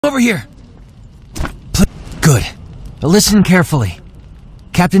over here! Good. Listen carefully.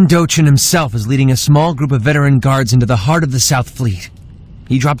 Captain Dochin himself is leading a small group of veteran guards into the heart of the South Fleet.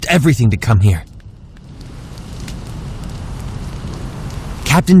 He dropped everything to come here.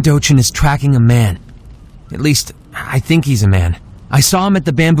 Captain Dochin is tracking a man. At least, I think he's a man. I saw him at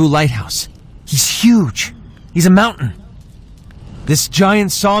the Bamboo Lighthouse. He's huge. He's a mountain. This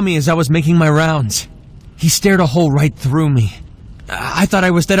giant saw me as I was making my rounds. He stared a hole right through me. I thought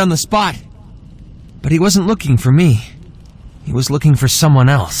I was dead on the spot. But he wasn't looking for me. He was looking for someone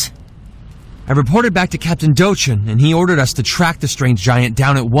else. I reported back to Captain Dochin, and he ordered us to track the strange giant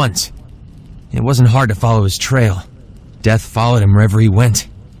down at once. It wasn't hard to follow his trail. Death followed him wherever he went.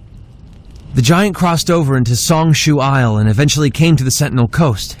 The giant crossed over into Songshu Isle and eventually came to the Sentinel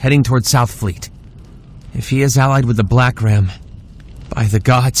Coast, heading toward South Fleet. If he is allied with the Blackram, by the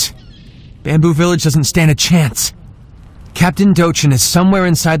gods, Bamboo Village doesn't stand a chance. Captain Dochin is somewhere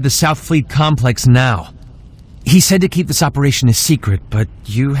inside the South Fleet complex now. He said to keep this operation a secret, but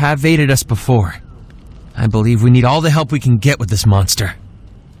you have aided us before. I believe we need all the help we can get with this monster.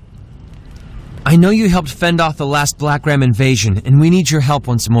 I know you helped fend off the last Blackram invasion, and we need your help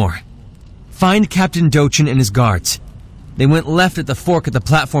once more. Find Captain Dochin and his guards. They went left at the fork at the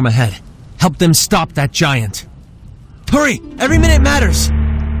platform ahead. Help them stop that giant. Hurry! Every minute matters!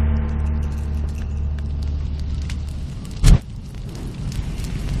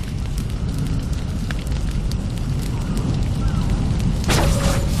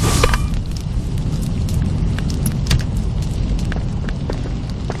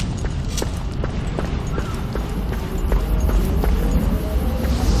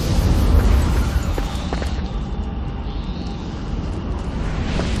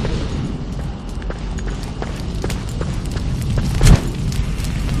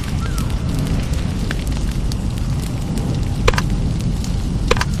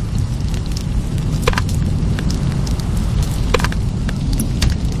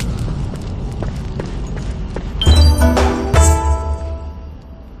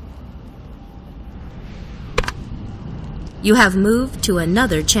 You have moved to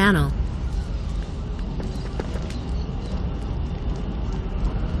another channel.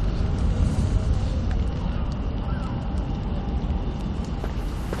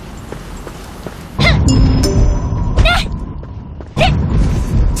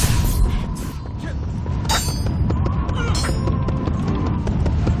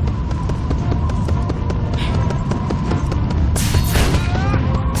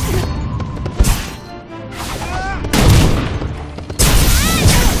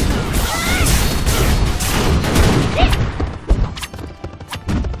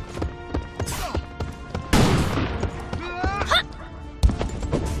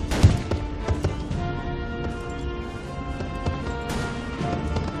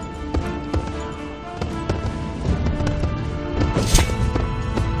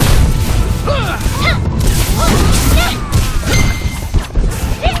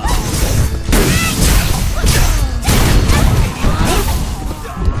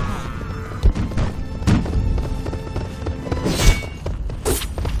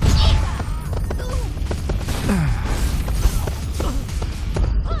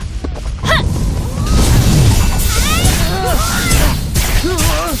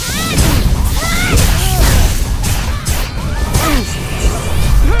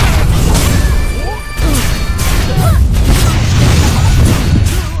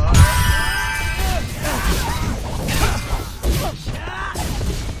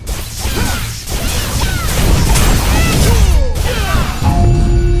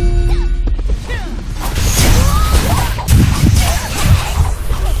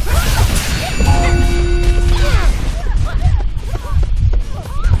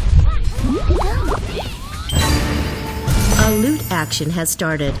 Action has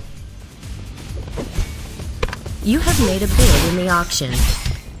started. You have made a bid in the auction. A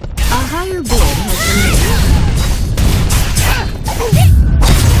higher bid has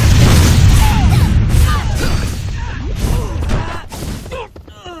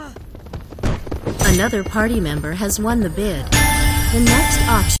been made. Another party member has won the bid. The next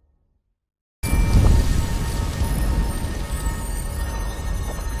auction.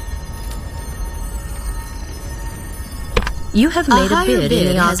 You have made a bid in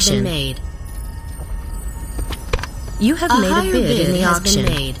the auction. You have made a bid in the auction.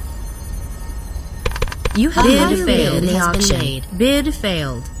 You have made a bid in the auction. Bid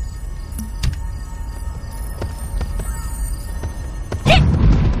failed.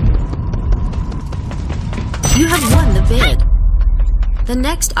 You have won the bid. The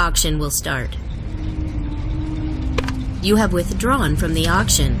next auction will start. You have withdrawn from the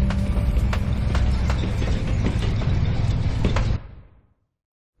auction.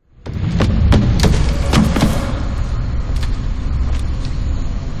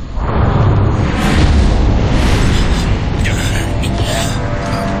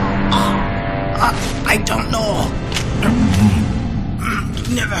 I don't know.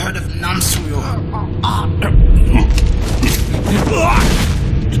 Never heard of Namsuyo.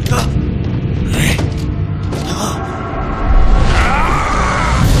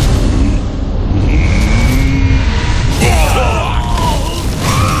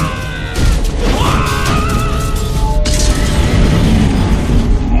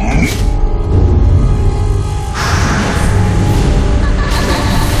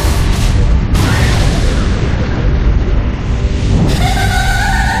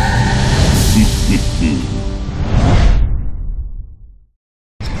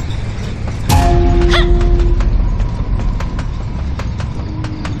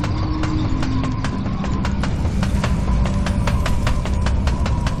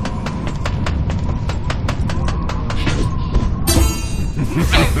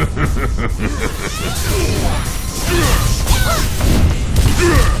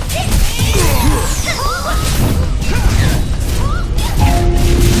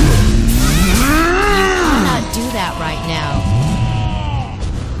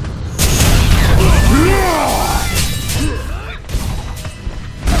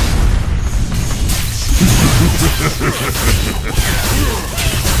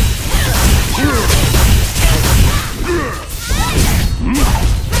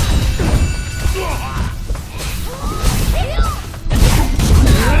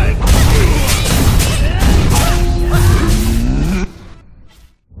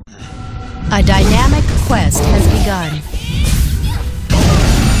 A dynamic quest has begun.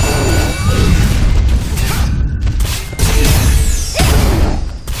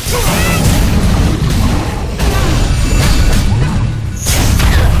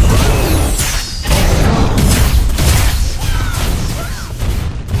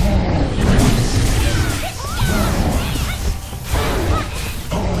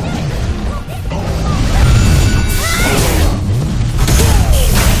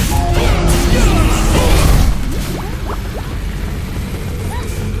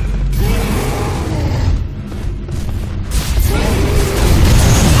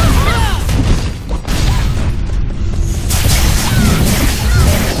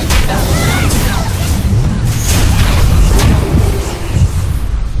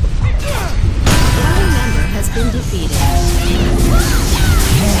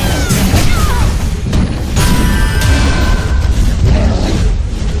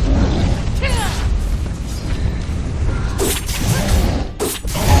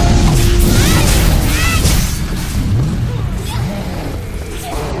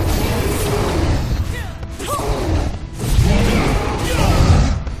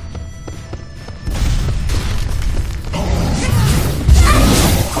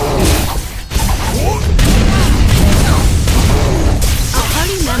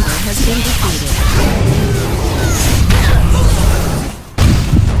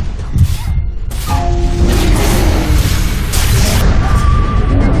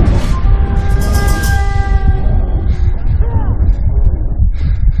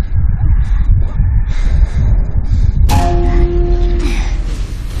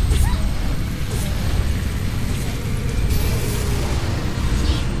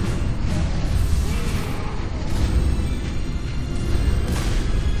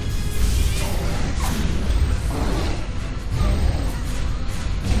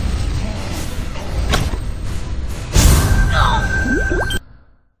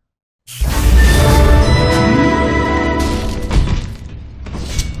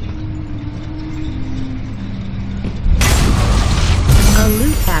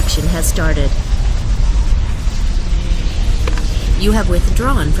 Has started. You have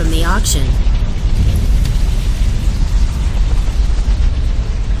withdrawn from the auction.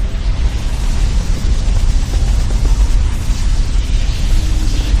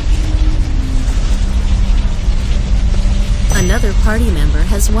 Another party member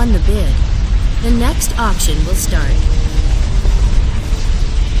has won the bid. The next auction will start.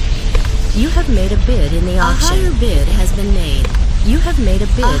 You have made a bid in the auction. A higher bid has been made. You have made a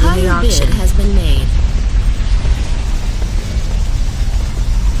bid in the auction. Bid has been made.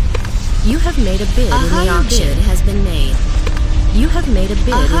 You have made a bid in the auction. Bid has been made. You have made a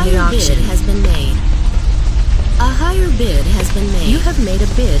bid in the auction. Has been made. A higher bid has been made. You have made a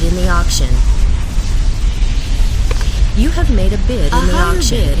bid in the auction. You have made a bid in the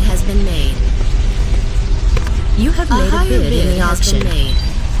auction. A higher bid has been made. You have made a bid in the auction.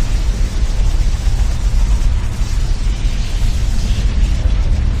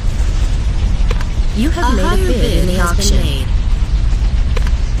 You have made a bid in the auction.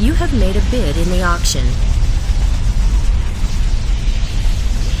 You have made a bid in the auction.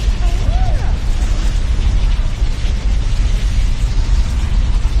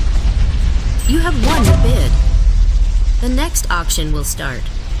 You have won the bid. The next auction will start.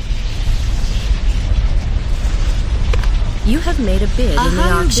 You have made a bid in the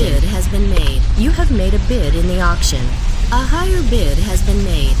auction. A higher bid has been made. You have made a bid in the auction. A higher bid has been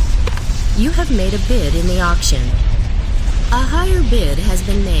made. You have made a bid in the auction. A higher bid has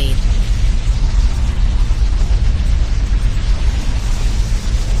been made.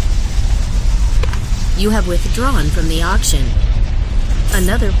 You have withdrawn from the auction.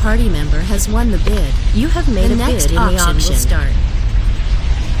 Another party member has won the bid. You have made a bid in the auction. Will start.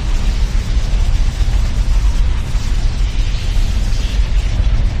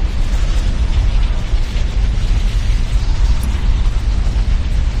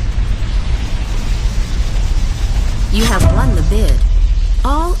 You have won the bid.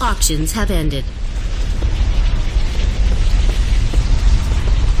 All auctions have ended.